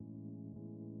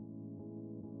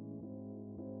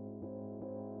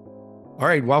All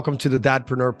right, welcome to the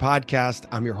Dadpreneur Podcast.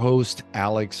 I'm your host,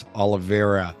 Alex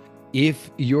Oliveira.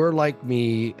 If you're like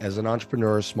me as an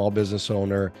entrepreneur, small business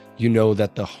owner, you know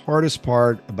that the hardest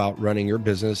part about running your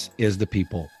business is the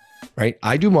people, right?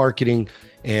 I do marketing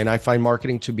and I find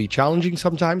marketing to be challenging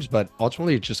sometimes, but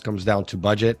ultimately it just comes down to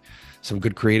budget, some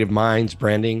good creative minds,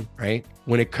 branding, right?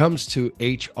 When it comes to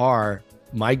HR,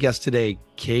 my guest today,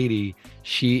 Katie,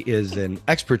 she is an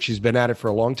expert. She's been at it for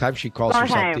a long time. She calls Long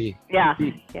herself time. the Yeah.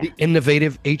 the, Yeah. the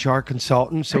innovative HR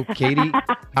consultant. So, Katie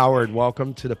Howard,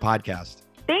 welcome to the podcast.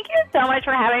 Thank you so much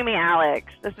for having me, Alex.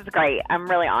 This is great. I'm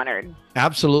really honored.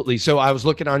 Absolutely. So, I was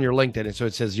looking on your LinkedIn, and so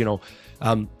it says,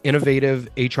 innovative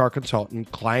HR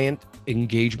consultant, client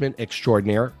engagement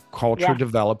extraordinaire, culture Yeah,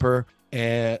 developer,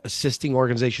 and assisting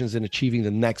organizations in achieving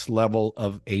the next level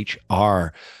of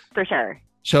HR. for sure.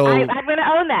 So, I'm going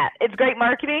to own that. It's great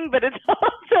marketing, but it's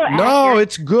also no, accurate.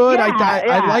 it's good. Yeah, I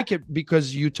yeah. like it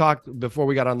because you talked before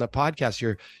we got on the podcast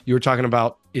here. You were talking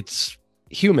about it's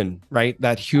human, right?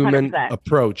 That human 100%.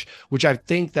 approach, which I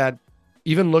think that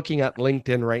even looking at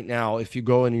LinkedIn right now, if you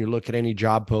go and you look at any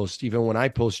job post, even when I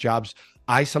post jobs,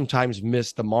 I sometimes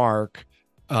miss the mark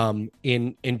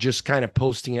in just kind of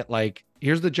posting it like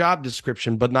here's the job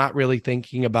description, but not really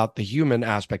thinking about the human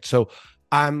aspect. So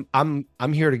I'm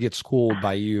here to get schooled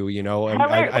by you, and I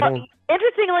Well, don't.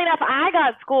 interestingly enough, I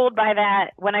got schooled by that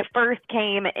when I first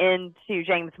came into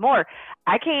James Moore.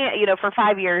 I came, for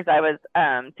 5 years, I was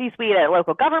C-suite at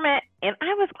local government, and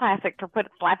I was classic for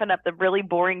slapping up the really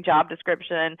boring job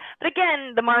description. But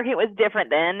again, the market was different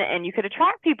then, and you could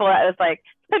attract people that was like,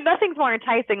 nothing's more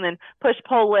enticing than push,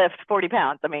 pull, lift 40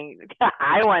 pounds. I mean,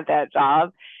 I want that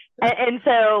job. And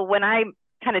so when I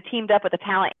kind of teamed up with a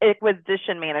talent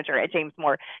acquisition manager at James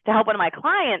Moore to help one of my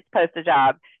clients post a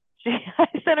job, I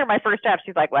sent her my first job.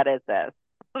 She's like, "What is this?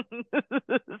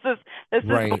 this is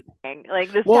Right. boring.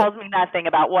 Like this Well, tells me nothing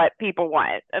about what people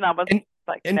want." And I was and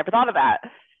like, and "Never thought of that."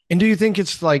 and do you think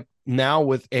it's like now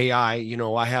with AI,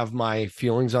 I have my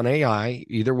feelings on AI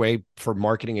either way for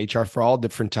marketing, HR, for all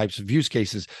different types of use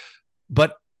cases.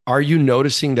 But are you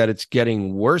noticing that it's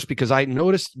getting worse? Because I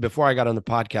noticed before I got on the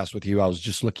podcast with you, I was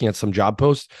just looking at some job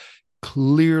posts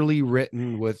clearly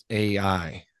written with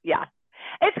AI. Yeah,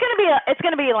 it's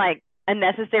gonna be like a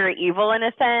necessary evil in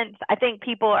a sense. I think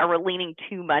people are leaning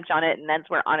too much on it, and that's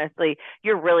where honestly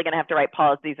you're really gonna have to write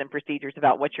policies and procedures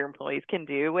about what your employees can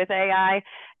do with AI.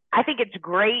 I think it's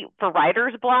great for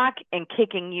writer's block and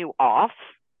kicking you off,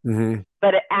 Mm-hmm.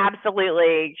 but it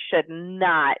absolutely should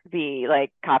not be like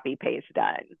copy paste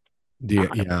done. The, yeah,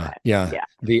 100%. yeah, Yeah.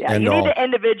 the Yeah. end You need all. to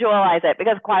individualize it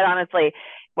because, quite honestly,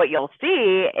 what you'll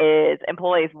see is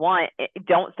employees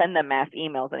don't send them mass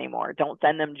emails anymore. Don't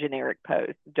send them generic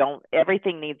posts.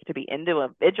 Everything needs to be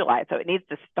individualized. So it needs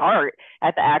to start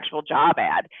at the actual job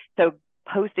ad. So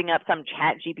posting up some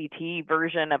chat GPT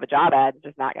version of a job ad is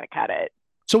just not going to cut it.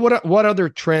 So what other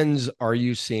trends are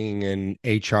you seeing in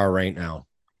HR right now?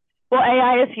 Well,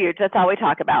 AI is huge. That's all we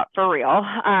talk about for real.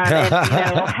 And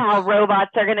how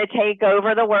robots are going to take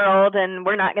over the world, and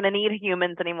we're not going to need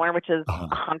humans anymore, which is Uh,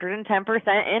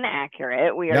 110%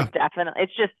 inaccurate. We are yeah. definitely.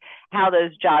 It's just how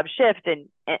those jobs shift,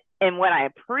 and what I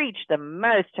preach the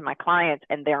most to my clients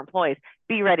and their employees: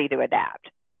 be ready to adapt.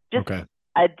 Just Okay.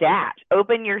 adapt.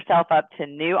 Open yourself up to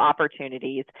new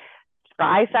opportunities.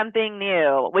 Try something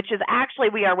new, which is actually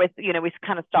we are with. We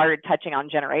kind of started touching on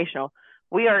generational.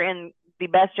 We are in the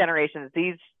best generations.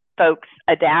 These folks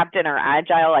adapt and are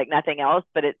agile like nothing else,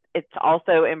 but it's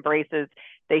also embraces,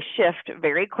 they shift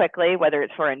very quickly, whether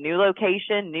it's for a new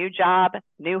location, new job,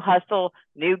 new hustle,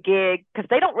 new gig, because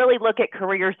they don't really look at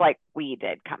careers like we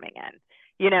did coming in.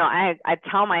 I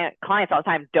tell my clients all the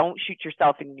time, don't shoot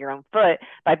yourself in your own foot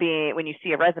by when you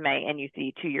see a resume and you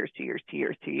see 2 years, 2 years, 2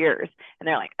 years, 2 years, and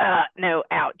they're like, no,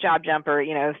 out, job jumper,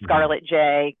 Mhm. Scarlet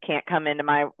J can't come into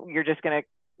you're just going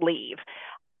to leave.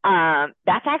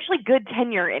 That's actually good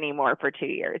tenure anymore for 2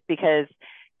 years because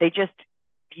they just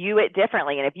view it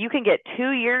differently. And if you can get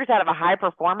 2 years out of a high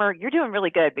performer, you're doing really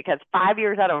good because 5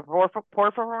 years out of a poor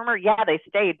performer, yeah, they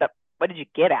stayed, but what did you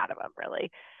get out of them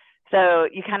really? So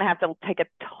you kind of have to take a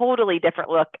totally different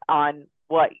look on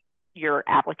what your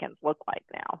applicants look like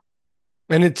now.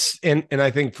 And and I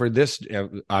think for this,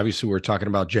 obviously we're talking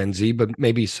about Gen Z, but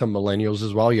maybe some millennials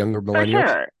as well, younger For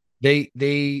millennials.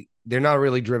 sure. They're not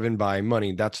really driven by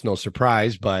money. That's no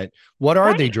surprise. But what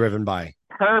are they Right. driven by?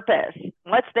 Purpose.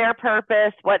 What's their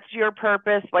purpose? What's your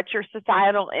purpose? What's your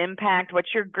societal impact?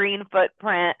 What's your green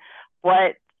footprint?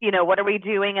 What are we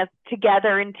doing as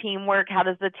together in teamwork? How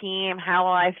does the team, how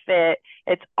will I fit?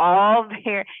 It's all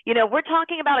very, we're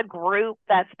talking about a group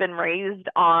that's been raised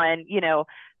on,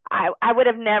 I would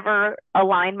have never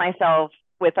aligned myself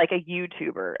with like a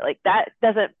YouTuber. Like that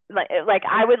doesn't like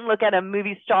I wouldn't look at a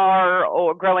movie star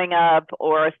or growing up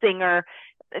or a singer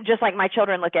just like my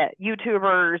children look at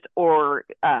YouTubers or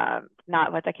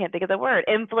not what I can't think of the word,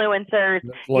 influencers.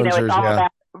 You know, it's Influencers, all yeah.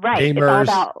 about right. It's all Gamers,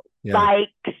 about yeah.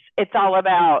 likes. It's all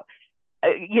about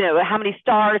you know, how many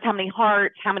stars, how many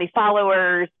hearts, how many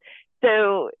followers.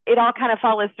 So it all kind of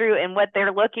follows through, and what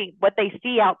they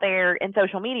see out there in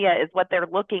social media is what they're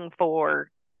looking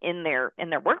for in their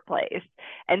workplace.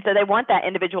 And so they want that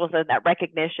individual, so that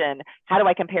recognition. How do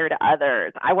I compare to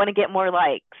others? I want to get more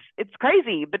likes. It's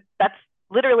crazy, but that's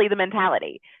literally the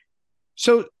mentality.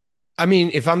 So, I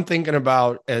mean, if I'm thinking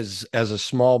about as a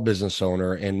small business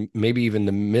owner and maybe even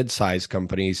the mid-sized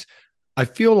companies, I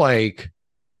feel like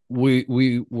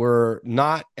we were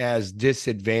not as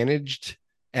disadvantaged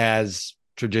as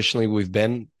traditionally we've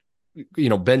been,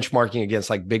 benchmarking against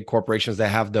like big corporations that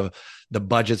have the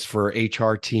budgets for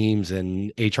HR teams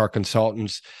and HR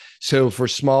consultants. So for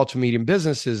small to medium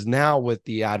businesses now, with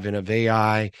the advent of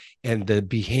AI and the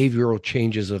behavioral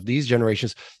changes of these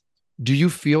generations, do you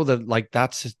feel that like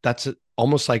that's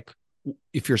almost like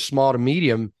if you're small to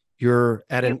medium, you're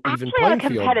at You an even actually have a playing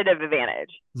field? competitive advantage.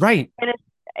 Right. And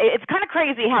it's kind of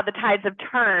crazy how the tides have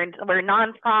turned, where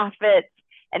nonprofits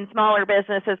and smaller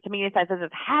businesses to medium-sized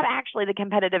businesses have actually the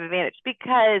competitive advantage,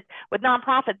 because with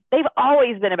nonprofits, they've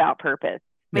always been about purpose.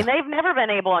 I mean, Yeah. they've never been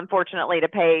able, unfortunately, to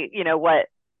pay, you know, what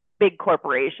big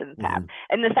corporations have.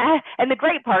 Mm-hmm. And the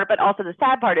great part, but also the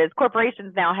sad part, is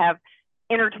corporations now have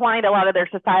intertwined a lot of their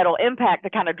societal impact to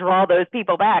kind of draw those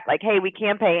people back. Like, hey, we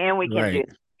can pay and we can do. Right.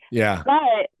 Yeah.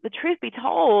 But the truth be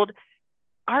told,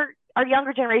 our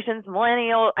younger generations,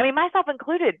 millennials, I mean, myself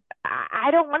included, I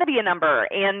don't want to be a number,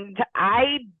 and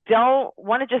I don't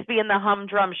want to just be in the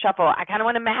humdrum shuffle. I kind of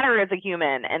want to matter as a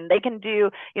human, and they can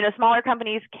do, you know, smaller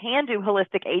companies can do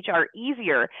holistic HR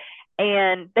easier,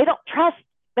 and they don't trust.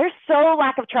 There's so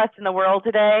lack of trust in the world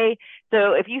today.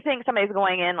 So if you think somebody's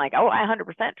going in like, oh, I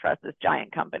 100% trust this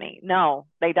giant company, no,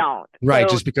 they don't. Right.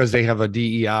 So Just because they have a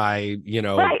DEI, right. No,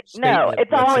 statement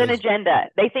it's that all an says, agenda.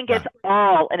 They think yeah, it's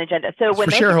all an agenda. So it's when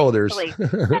for they can shareholders.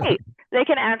 actually, right, they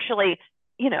can actually,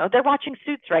 you know, they're watching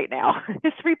Suits right now.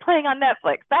 It's replaying on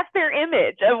Netflix. That's their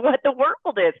image of what the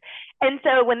world is. And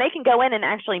so when they can go in and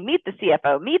actually meet the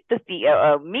CFO, meet the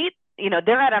COO, meet, you know,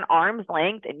 they're at an arm's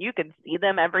length and you can see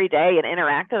them every day and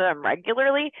interact with them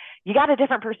regularly, you got a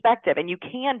different perspective, and you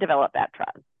can develop that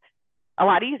trust a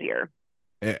lot easier.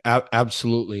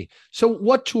 Absolutely. So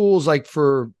what tools, like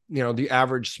for, the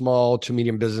average small to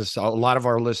medium business, a lot of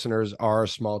our listeners are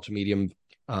small to medium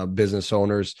business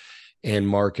owners and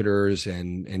marketers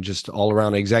and just all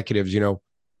around executives,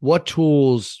 what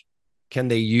tools can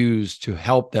they use to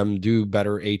help them do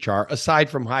better HR aside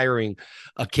from hiring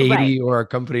a Right. Katie or a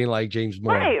company like James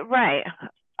Moore? Right.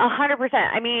 100%.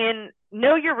 I mean,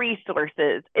 know your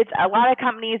resources. It's a lot of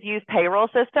companies use payroll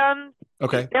systems.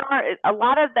 Okay. There are a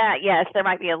lot of that. Yes, there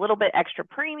might be a little bit extra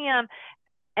premium,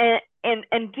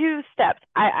 and do steps.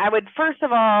 I would first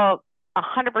of all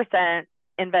 100%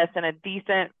 invest in a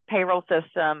decent payroll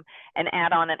system and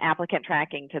add on an applicant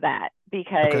tracking to that, Okay.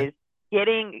 because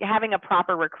having a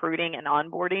proper recruiting and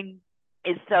onboarding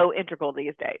is so integral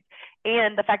these days.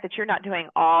 And the fact that you're not doing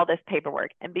all this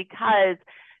paperwork, and because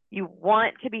you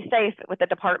want to be safe with the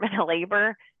Department of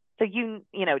Labor, so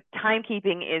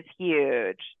timekeeping is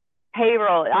huge.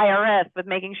 Payroll, IRS, with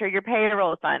making sure your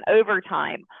payroll is done,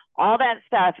 overtime, all that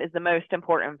stuff is the most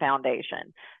important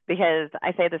foundation. Because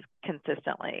I say this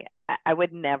consistently, I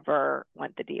would never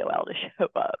want the DOL to show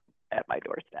up at my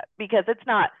doorstep, because it's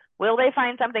not, will they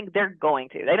find something? They're going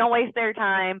to. They don't waste their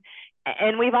time.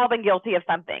 And we've all been guilty of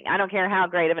something. I don't care how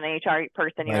great of an HR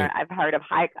person you are. Right. I've heard of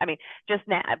just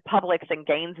now, Publix in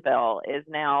Gainesville is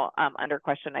now under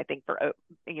question, I think, for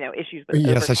issues with Yes,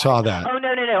 I overtime. saw that. Oh, no.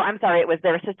 I'm sorry. It was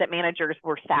their assistant managers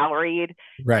were salaried.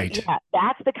 Right. Yeah,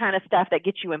 that's the kind of stuff that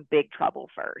gets you in big trouble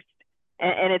first.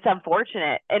 And it's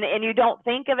unfortunate. And you don't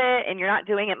think of it, and you're not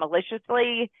doing it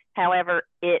maliciously. However,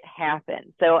 it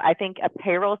happens. So I think a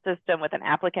payroll system with an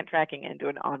applicant tracking and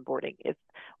doing onboarding is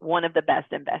one of the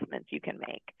best investments you can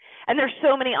make. And there's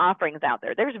so many offerings out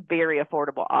there. There's very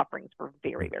affordable offerings for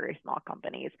very, very small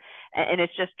companies. And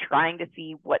it's just trying to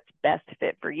see what's best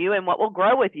fit for you and what will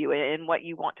grow with you and what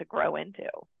you want to grow into.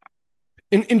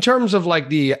 In terms of like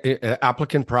the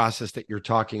applicant process that you're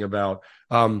talking about,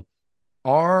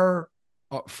 are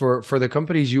for the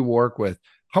companies you work with,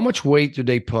 how much weight do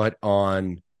they put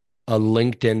on a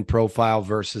LinkedIn profile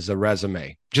versus a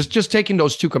resume? Just taking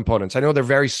those two components. I know they're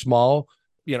very small.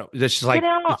 This is like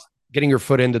it's getting your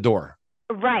foot in the door.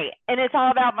 Right. And it's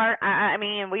all about I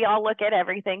mean, we all look at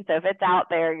everything. So if it's out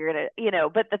there, you're going to,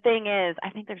 but the thing is, I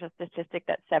think there's a statistic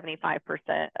that 75%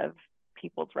 of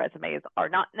people's resumes are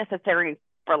not necessarily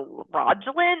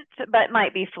fraudulent, but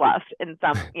might be fluffed in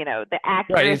some, the Right. It's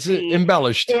accuracy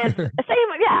embellished. is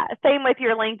same with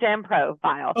your LinkedIn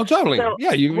profile. Oh, totally. So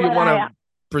Yeah. You what want I, to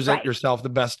present right. yourself the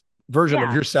best version of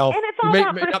Yeah. yourself. And it's You all may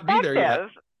about not be there yet.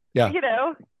 perspective.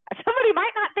 Yeah. Somebody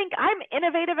might not think I'm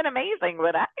innovative and amazing,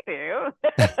 but I do.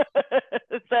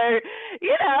 So,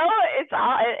 it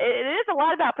is a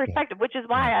lot about perspective, which is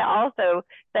why I also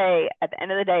say at the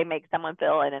end of the day, make someone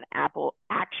fill in an actual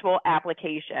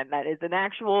application that is an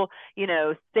actual,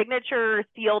 signature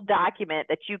sealed document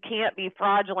that you can't be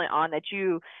fraudulent on, that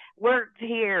you worked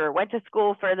here, went to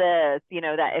school for this,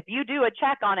 that if you do a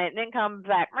check on it and then comes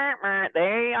back,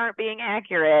 they aren't being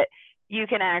accurate, you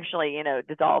can actually,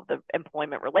 dissolve the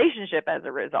employment relationship as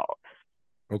a result.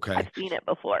 Okay. I've seen it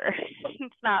before.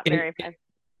 It's not very fun.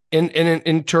 And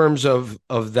in terms of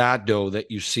that, though, that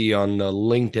you see on the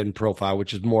LinkedIn profile,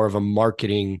 which is more of a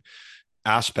marketing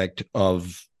aspect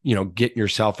of, getting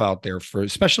yourself out there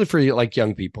especially for like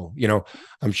young people,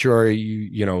 I'm sure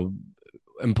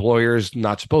employers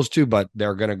not supposed to, but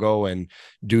they're going to go and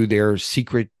do their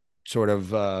secret sort of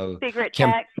secret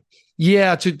check.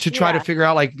 Yeah, to try to figure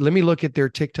out, like, let me look at their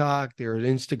TikTok, their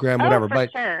Instagram, whatever.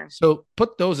 But sure. So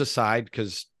put those aside,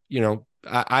 because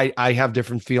I have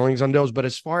different feelings on those. But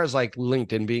as far as like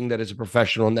LinkedIn, being that it's a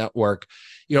professional network,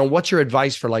 what's your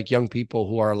advice for like young people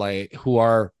who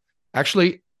are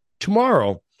actually,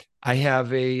 tomorrow I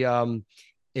have a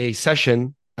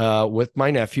session with my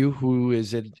nephew who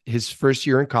is at his first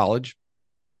year in college,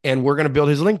 and we're going to build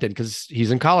his LinkedIn because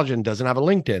he's in college and doesn't have a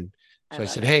LinkedIn. So I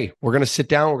said, hey, we're going to sit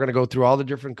down. We're going to go through all the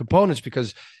different components,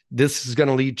 because this is going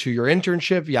to lead to your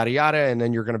internship, yada, yada. And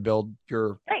then you're going to build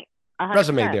your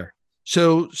resume there.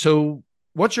 So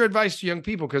what's your advice to young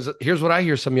people? Because here's what I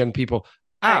hear some young people,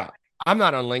 I'm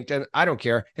not on LinkedIn. I don't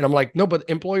care. And I'm like, no, but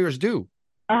employers do.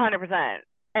 100%.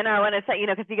 And I want to say,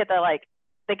 because you get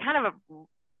they kind of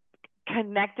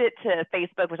connect it to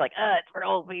Facebook, which like, it's for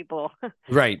old people.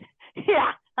 Right.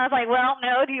 Yeah. I was like, well,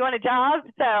 no, do you want a job?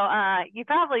 So you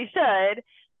probably should,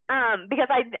 because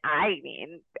I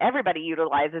mean, everybody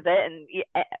utilizes it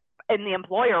in the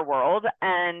employer world.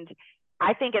 And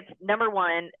I think it's number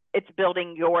one, it's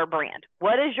building your brand.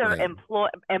 What is your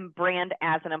brand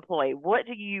as an employee? What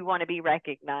do you want to be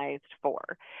recognized for?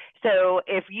 So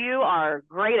if you are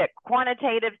great at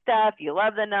quantitative stuff, you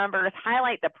love the numbers,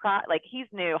 highlight like he's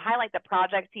new, highlight the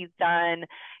projects he's done,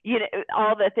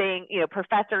 all the things,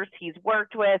 professors he's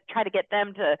worked with, try to get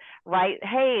them to write,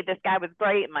 hey, this guy was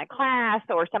great in my class,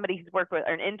 or somebody he's worked with,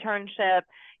 or an internship,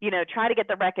 try to get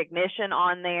the recognition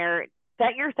on there.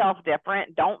 Set yourself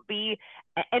different.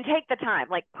 And take the time,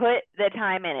 like put the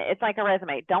time in it. It's like a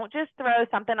resume. Don't just throw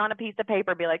something on a piece of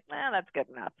paper, be like, that's good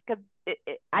enough. Because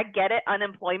I get it.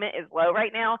 Unemployment is low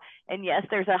right now. And yes,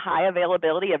 there's a high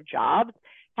availability of jobs.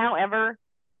 However,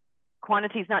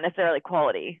 quantity is not necessarily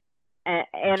quality.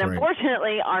 And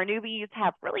unfortunately, our newbies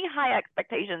have really high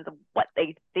expectations of what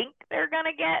they think they're going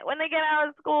to get when they get out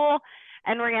of school.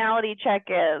 And reality check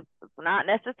is it's not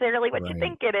necessarily what you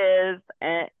think it is.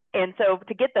 And so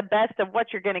to get the best of what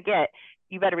you're going to get,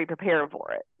 you better be prepared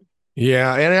for it.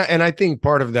 Yeah. And I think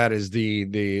part of that is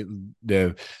the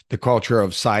culture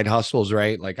of side hustles,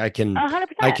 right? Like I can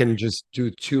 100%. Just do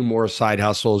 2 more side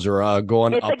hustles, or go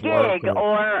on Upwork,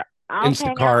 or I'll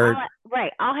Instacart.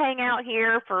 I'll hang out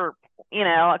here for,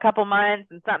 a couple months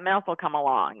and something else will come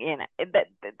along.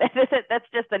 That's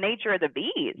just the nature of the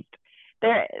beast.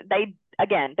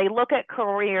 They look at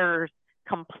careers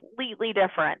completely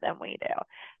different than we do.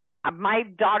 My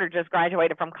daughter just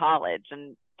graduated from college,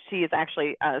 and she is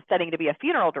actually studying to be a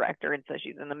funeral director. And so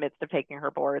she's in the midst of taking her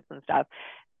boards and stuff.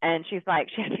 And she's like,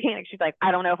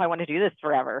 I don't know if I want to do this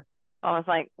forever. I was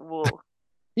like, well,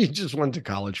 you just went to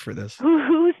college for this.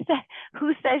 Who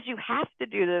says you have to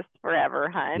do this forever,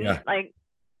 hun? Yeah. Like,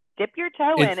 dip your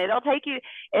toe in. It'll take you,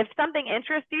 if something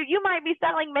interests you, you might be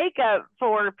selling makeup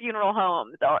for funeral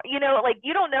homes, or, you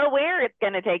don't know where it's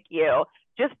going to take you.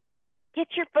 Just get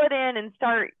your foot in and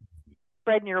start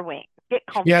spreading your wings. Get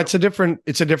comfortable. Yeah, it's a different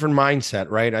mindset,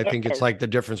 right? I think it's like the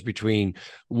difference between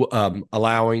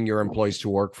allowing your employees to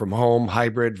work from home,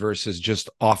 hybrid, versus just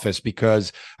office.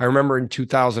 Because I remember in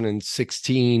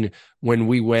 2016 when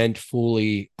we went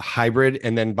fully hybrid,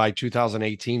 and then by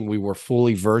 2018 we were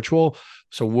fully virtual.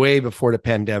 So way before the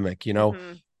pandemic,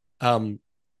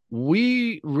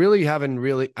 we really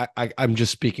haven't I'm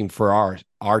just speaking for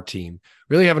our team,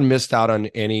 really haven't missed out on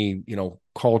any,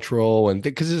 cultural, and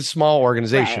because it's a small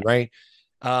organization, right?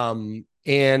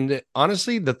 And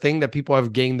honestly, the thing that people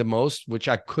have gained the most, which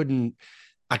I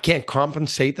can't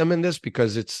compensate them in this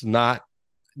because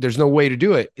there's no way to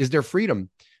do it, is their freedom.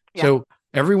 Yeah. So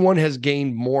everyone has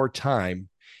gained more time.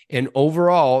 And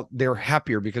overall, they're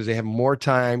happier because they have more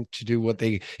time to do what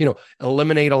they,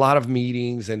 eliminate a lot of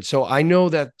meetings. And so I know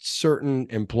that certain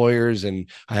employers, and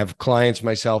I have clients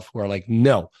myself who are like,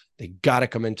 no, they got to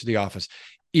come into the office,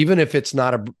 even if it's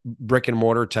not a brick and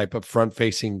mortar type of front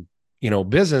facing,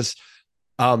 business.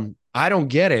 I don't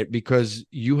get it because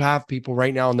you have people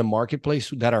right now in the marketplace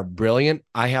that are brilliant.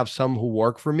 I have some who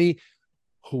work for me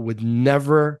who would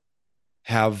never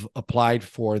have applied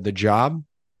for the job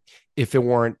if it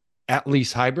weren't at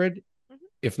least hybrid,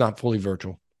 if not fully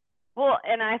virtual. Well,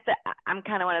 and I said, I'm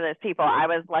kind of one of those people. I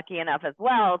was lucky enough as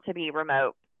well to be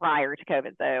remote prior to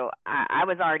COVID. So I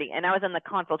was already, and I was in the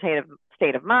consultative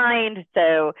state of mind.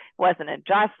 So it was an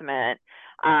adjustment.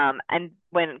 And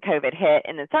when COVID hit,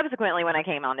 and then subsequently when I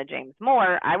came on to James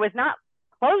Moore, I was not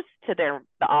close to the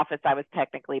office I was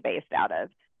technically based out of.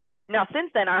 Now,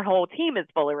 since then, our whole team is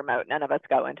fully remote. None of us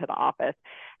go into the office.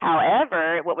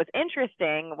 However, what was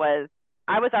interesting was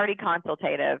I was already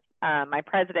consultative. My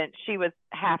president, she was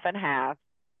half and half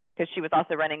because she was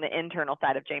also running the internal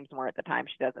side of James Moore at the time.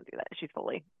 She doesn't do that. She's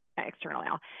fully external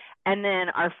now. And then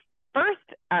our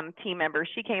first team member,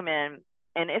 she came in,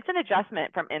 and it's an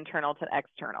adjustment from internal to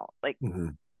external. Like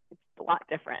it's a lot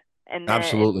different. And then,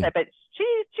 absolutely. But she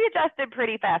adjusted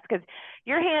pretty fast because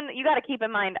you got to keep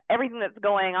in mind everything that's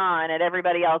going on at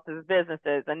everybody else's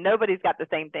businesses, and nobody's got the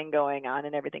same thing going on,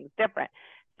 and everything's different.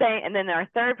 And then our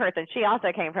third person, she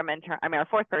also came from our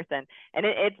fourth person, and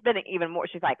it's been even more.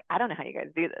 She's like, I don't know how you guys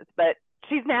do this, but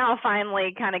she's now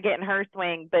finally kind of getting her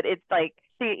swing. But it's like,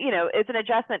 it's an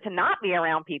adjustment to not be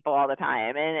around people all the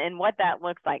time, and what that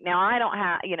looks like. Now I don't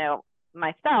have,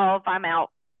 myself, I'm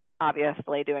out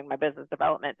obviously doing my business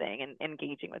development thing and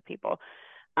engaging with people.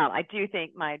 I do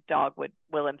think my dog would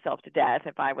will himself to death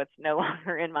if I was no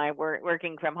longer in my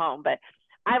working from home, but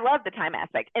I love the time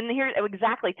aspect. And here,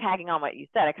 exactly tagging on what you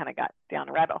said, I kind of got down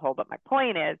a rabbit hole, but my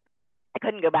point is I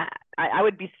couldn't go back. I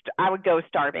would go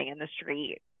starving in the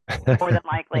street. More than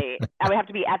likely, I would have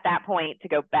to be at that point to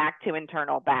go back to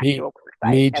internal, back to a work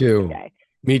site. Me too.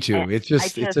 Me too. And it's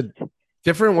a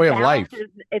different way of life.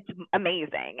 It's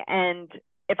amazing. And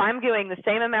if I'm doing the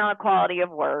same amount of quality of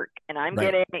work and I'm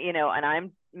getting, and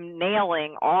I'm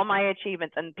nailing all my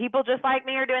achievements, and people just like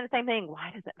me are doing the same thing,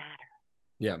 why does it matter?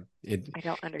 Yeah, I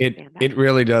don't understand that. It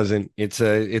really doesn't. It's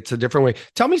a different way.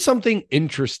 Tell me something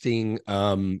interesting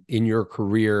in your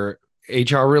career,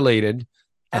 HR related.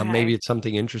 Okay. Maybe it's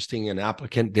something interesting an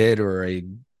applicant did, or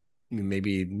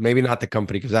maybe not the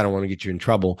company, because I don't want to get you in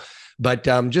trouble, but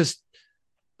just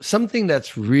something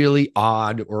that's really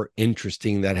odd or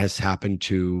interesting that has happened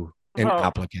to an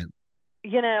applicant.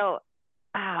 And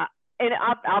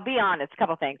I'll be honest, a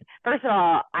couple things. First of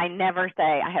all, I never say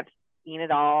I have seen it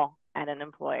all at an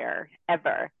employer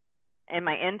ever. In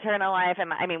my internal life, and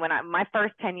my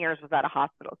first 10 years was at a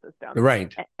hospital system,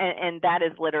 right? And that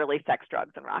is literally sex,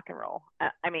 drugs, and rock and roll.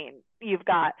 You've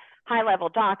got high-level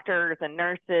doctors and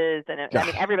nurses, and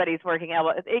everybody's working.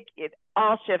 It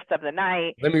all shifts of the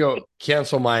night. Let me go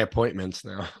cancel my appointments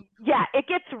now. Yeah, it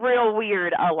gets real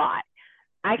weird a lot.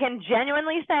 I can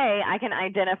genuinely say I can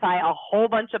identify a whole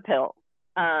bunch of pills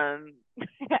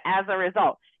as a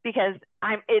result, because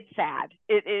it's sad.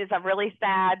 It is a really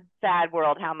sad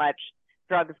world how much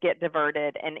drugs get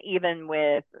diverted, and even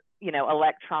with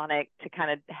electronic to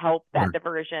kind of help that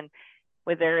diversion.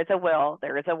 Where there is a will,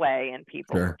 there is a way, and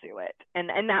people will do it.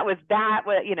 And that was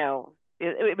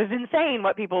it was insane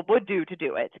what people would do to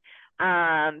do it.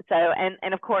 And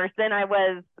of course, then I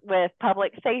was with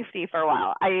public safety for a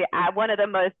while. I one of the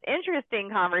most interesting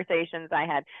conversations I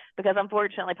had, because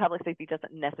unfortunately public safety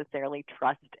doesn't necessarily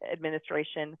trust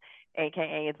administration,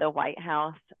 aka the White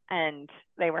House, and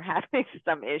they were having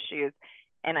some issues.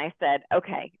 And I said,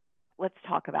 okay, let's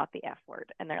talk about the F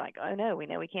word. And they're like, oh no, we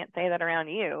know we can't say that around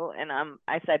you. And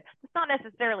I said, it's not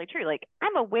necessarily true. Like,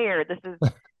 I'm aware this is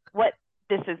what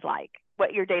this is like,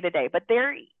 what your day to day, but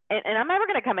and I'm never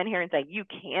going to come in here and say, you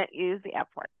can't use the F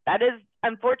word. That is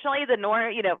unfortunately the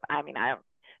norm. I'm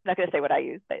not going to say what I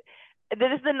use, but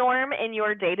this is the norm in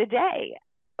your day to day.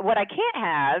 What I can't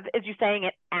have is you saying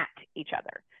it at each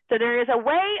other. So there is a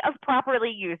way of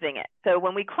properly using it. So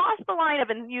when we cross the line of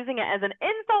using it as an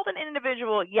insult to an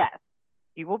individual, yes,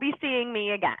 you will be seeing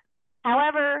me again.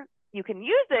 However, you can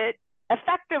use it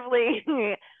effectively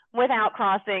without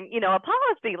crossing, a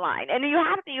policy line. And you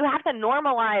have to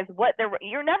normalize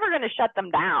you're never going to shut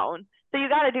them down. So you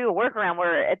got to do a workaround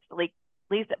where it's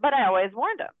least, but I always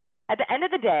warned them. At the end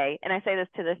of the day, and I say this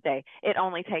to this day, it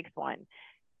only takes one.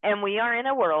 And we are in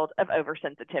a world of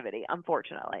oversensitivity,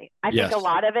 unfortunately. I think a Yes.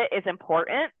 lot of it is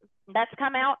important that's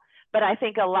come out, but I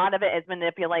think a lot of it is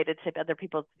manipulated to other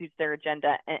people to suit their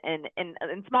agenda. And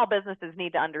small businesses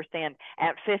need to understand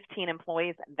at 15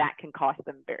 employees, that can cost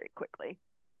them very quickly.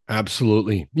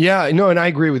 Absolutely. Yeah, no, and I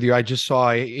agree with you. I just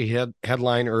saw a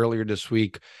headline earlier this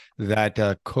week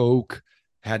that Coke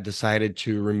had decided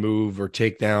to remove or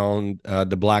take down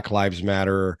the Black Lives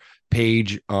Matter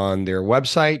page on their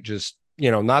website. Just,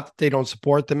 not that they don't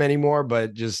support them anymore,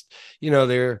 but just,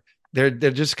 they're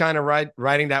just kind of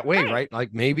riding that wave, Right. right?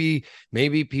 Like maybe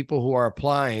people who are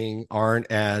applying aren't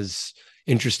as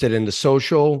interested in the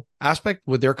social aspect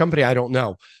with their company. I don't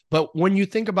know. But when you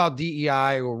think about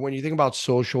DEI or when you think about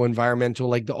social, environmental,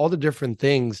 like all the different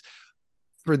things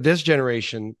for this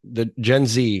generation, the Gen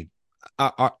Z,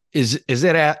 is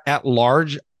it at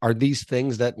large? Are these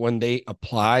things that when they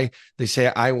apply, they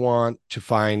say, I want to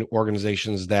find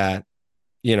organizations that,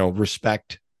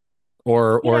 respect,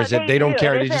 or is it They they do. don't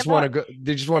care? It They just isn't, want to look, go,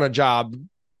 they just want a job.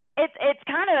 it's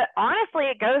kind of, honestly,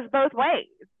 it goes both ways.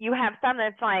 You have some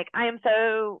that's like, I am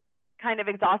so kind of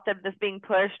exhausted of this being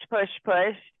pushed.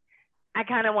 I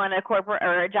kind of want a corporate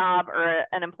or a job or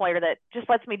an employer that just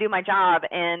lets me do my job.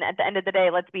 And at the end of the day,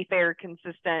 let's be fair,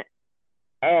 consistent.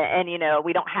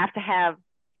 We don't have to have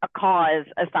a cause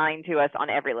assigned to us on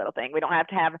every little thing. We don't have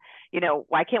to have,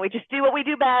 why can't we just do what we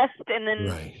do best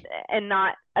Right. and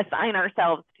not assign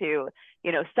ourselves to,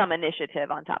 some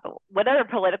initiative on top of whatever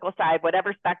political side,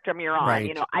 whatever spectrum you're on.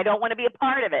 Right. I don't want to be a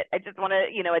part of it. I just want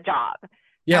to, a job.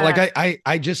 Yeah, like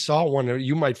I just saw one.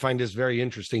 You might find this very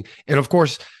interesting. And of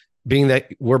course, being that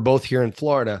we're both here in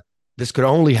Florida, this could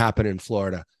only happen in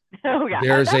Florida. Oh yeah.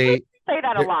 There's say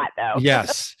that a lot though.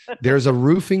 Yes, there's a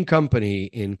roofing company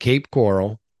in Cape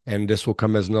Coral, and this will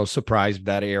come as no surprise.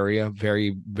 That area,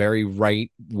 very, very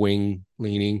right wing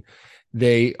leaning.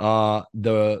 They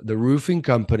the roofing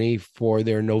company, for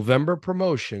their November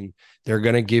promotion, they're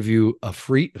gonna give you a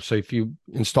free, so if you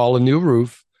install a new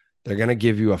roof, they're gonna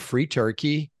give you a free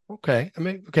turkey. Okay. I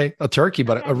mean, okay, a turkey,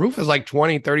 but a roof is like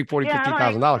 20, 30, 40, Yeah,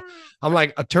 $50,000. I'm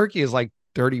like, a turkey is like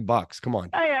 $30. Come on.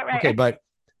 Oh yeah, right. Okay, but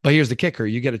here's the kicker.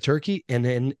 You get a turkey and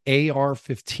an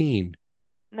AR-15.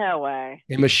 No way.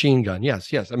 A machine gun.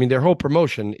 Yes, yes. I mean, their whole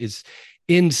promotion is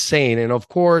insane. And of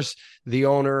course, the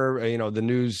owner, the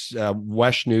news,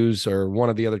 Wesh News or one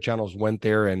of the other channels went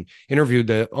there and interviewed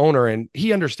the owner, and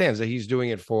he understands that he's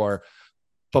doing it for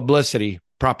publicity,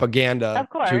 propaganda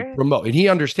to promote, and he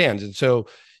understands. And so,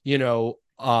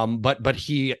 but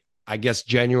he, I guess,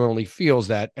 genuinely feels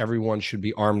that everyone should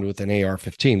be armed with an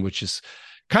AR-15, which is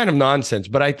kind of nonsense.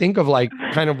 But I think of like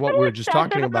kind of what we were just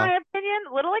talking about. In my opinion,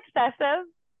 a little excessive.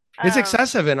 It's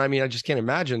excessive. And I mean, I just can't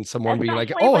imagine someone being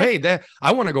like, oh, hey,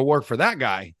 I want to go work for that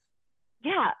guy.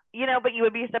 Yeah. But you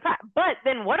would be surprised. But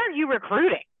then what are you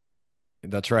recruiting?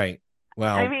 That's right.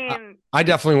 Well, I mean, I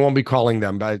definitely won't be calling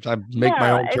them, but I make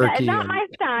my own turkey. Not my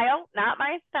style,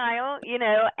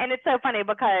 and it's so funny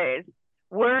because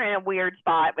we're in a weird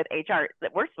spot with HR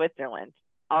that we're Switzerland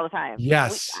all the time.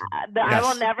 Yes. Yes. I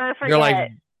will never forget.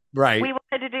 Like, right. We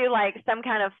wanted to do like some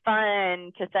kind of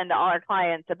fun to send to all our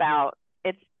clients about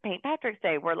it's St. Patrick's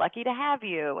Day. We're lucky to have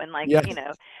you. And like, yes.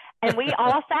 And we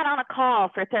all sat on a call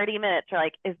for 30 minutes. We're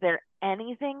like, is there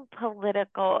anything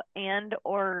political and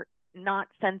or not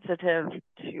sensitive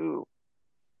to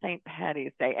St.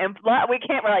 Patty's Day? And we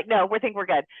can't. We're like, no, we think we're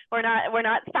good. We're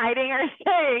not citing or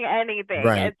saying anything.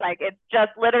 Right. It's like it's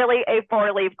just literally a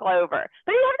 4-leaf clover.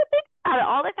 But you have to think about it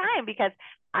all the time because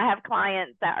I have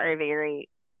clients that are very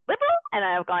liberal and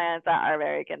I have clients that are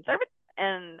very conservative.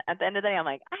 And at the end of the day, I'm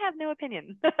like, I have no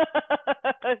opinion.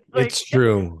 It's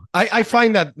true. I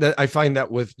find that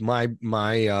with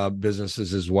my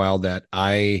businesses as well, that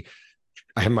I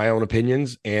have my own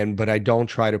opinions, but I don't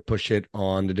try to push it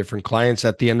on the different clients.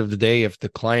 At the end of the day, if the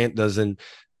client doesn't,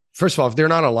 first of all, if they're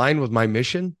not aligned with my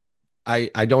mission,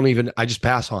 I just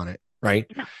pass on it. Right.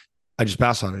 Yeah. I just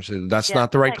pass on it. So that's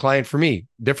not the right client for me.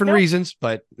 Different reasons,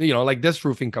 but like this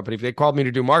roofing company, if they called me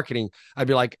to do marketing, I'd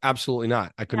be like, absolutely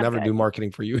not. I could never do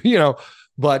marketing for you,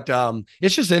 but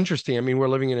it's just interesting. I mean, we're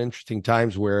living in interesting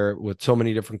times where with so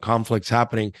many different conflicts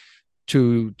happening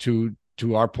to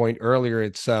our point earlier,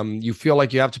 it's you feel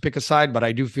like you have to pick a side, but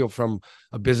I do feel from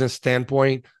a business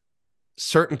standpoint,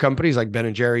 certain companies like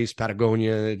Ben & Jerry's,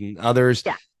 Patagonia and others,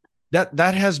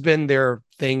 that has been their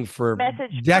thing for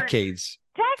decades.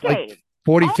 Like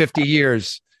 40, 50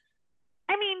 years.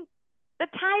 I mean, the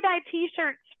tie-dye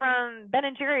t-shirts from Ben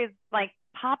 & Jerry's like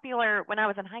popular when I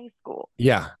was in high school.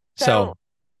 Yeah. So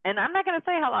and I'm not going to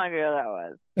say how long ago that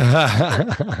was.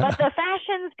 But the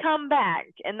fashions come back,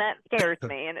 and that scares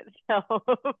me. And it's so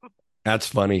That's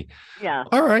funny. Yeah.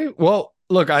 All right. Well,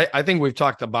 look, I think we've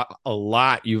talked about a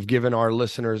lot. You've given our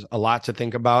listeners a lot to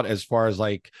think about as far as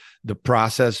like the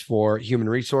process for human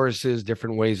resources,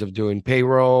 different ways of doing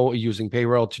payroll, using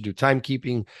payroll to do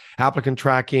timekeeping, applicant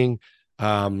tracking,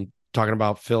 talking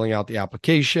about filling out the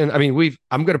application. I mean,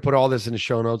 I'm going to put all this in the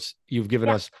show notes. You've given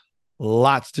Yeah. us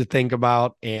lots to think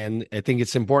about. And I think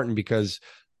it's important because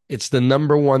it's the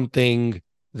number one thing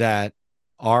that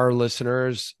our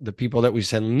listeners, the people that we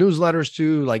send newsletters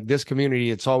to, like this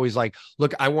community, it's always like,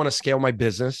 look, I want to scale my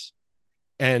business.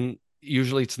 And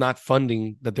usually it's not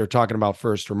funding that they're talking about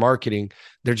first or marketing.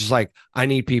 They're just like, I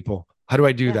need people. How do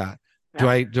I do Yeah. that?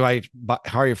 Yeah. Do I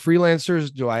hire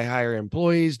freelancers? Do I hire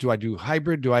employees? Do I do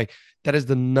hybrid? That is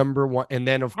the number one. And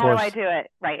then of How do course, I do it?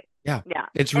 Right. yeah, Yeah.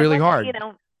 it's And really let's, hard.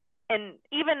 and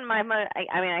even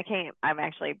I'm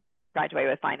actually graduated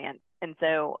with finance. And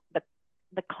so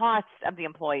the cost of the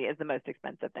employee is the most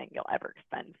expensive thing you'll ever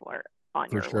spend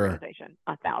on your sure. organization,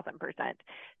 1,000%.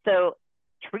 So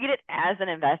treat it as an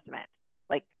investment,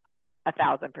 like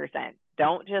 1,000%.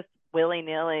 Don't just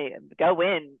willy-nilly go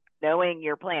in knowing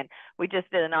your plan. We just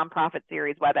did a nonprofit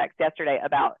series WebEx yesterday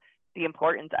about the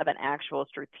importance of an actual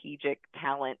strategic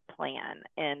talent plan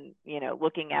and,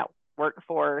 looking at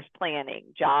workforce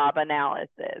planning, job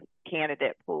analysis,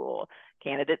 candidate pool,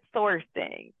 candidate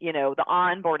sourcing, the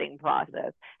onboarding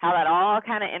process, how that all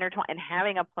kind of intertwine, and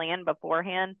having a plan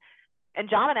beforehand. And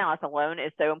job analysis alone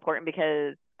is so important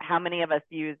because how many of us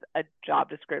use a job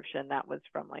description that was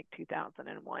from like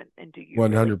 2001? And do you 100%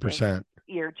 really think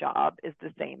your job is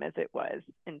the same as it was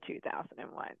in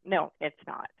 2001? No, it's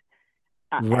not.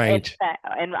 Right.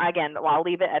 And again, I'll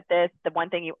leave it at this. The one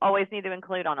thing you always need to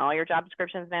include on all your job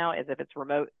descriptions now is if it's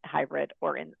remote, hybrid,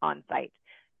 or on-site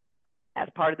as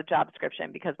part of the job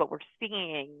description, because what we're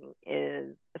seeing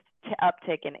is an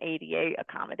uptick in ADA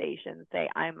accommodations. Say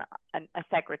I'm a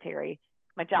secretary.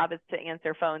 My job is to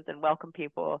answer phones and welcome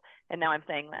people. And now I'm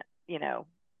saying that,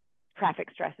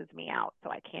 traffic stresses me out, so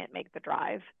I can't make the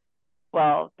drive.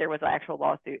 Well, there was an actual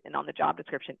lawsuit, and on the job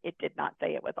description, it did not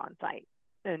say it was on site.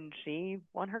 And she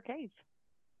won her case.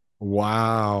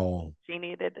 Wow. She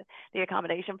needed the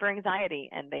accommodation for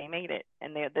anxiety, and they made it.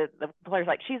 And the employer's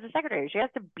like, she's a secretary. She has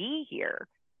to be here.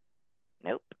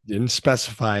 Nope. Didn't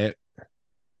specify it.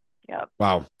 Yep.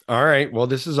 Wow. All right. Well,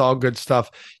 this is all good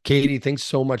stuff. Katie, thanks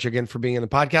so much again for being in the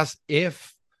podcast.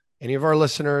 If any of our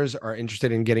listeners are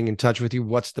interested in getting in touch with you,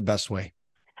 what's the best way?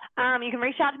 You can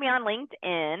reach out to me on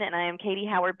LinkedIn, and I am Katie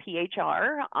Howard,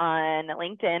 PHR, on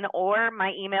LinkedIn, or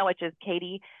my email, which is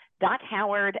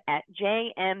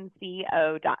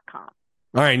katie.howard@jmco.com.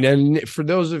 All right. And for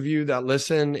those of you that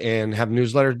listen and have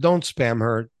newsletters, don't spam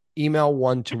her. Email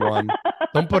one-to-one.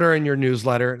 Don't put her in your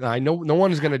newsletter. I know no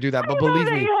one is going to do that, but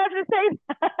believe me. You have to say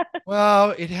that.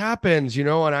 Well, it happens, and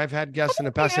I've had guests in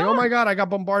the past say, "Oh my God, I got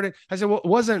bombarded." I said, "Well, it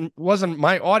wasn't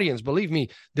my audience. Believe me,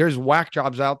 there's whack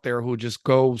jobs out there who just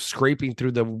go scraping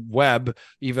through the web,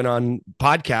 even on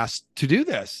podcasts, to do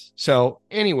this." So,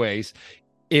 anyways,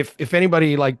 if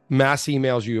anybody like mass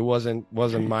emails you, it wasn't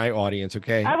my audience.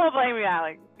 Okay. I won't blame you,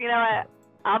 Alex. You know what?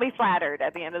 I'll be flattered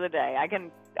at the end of the day. I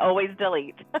can always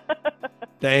delete.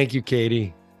 Thank you,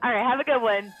 Katie. All right. Have a good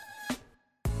one.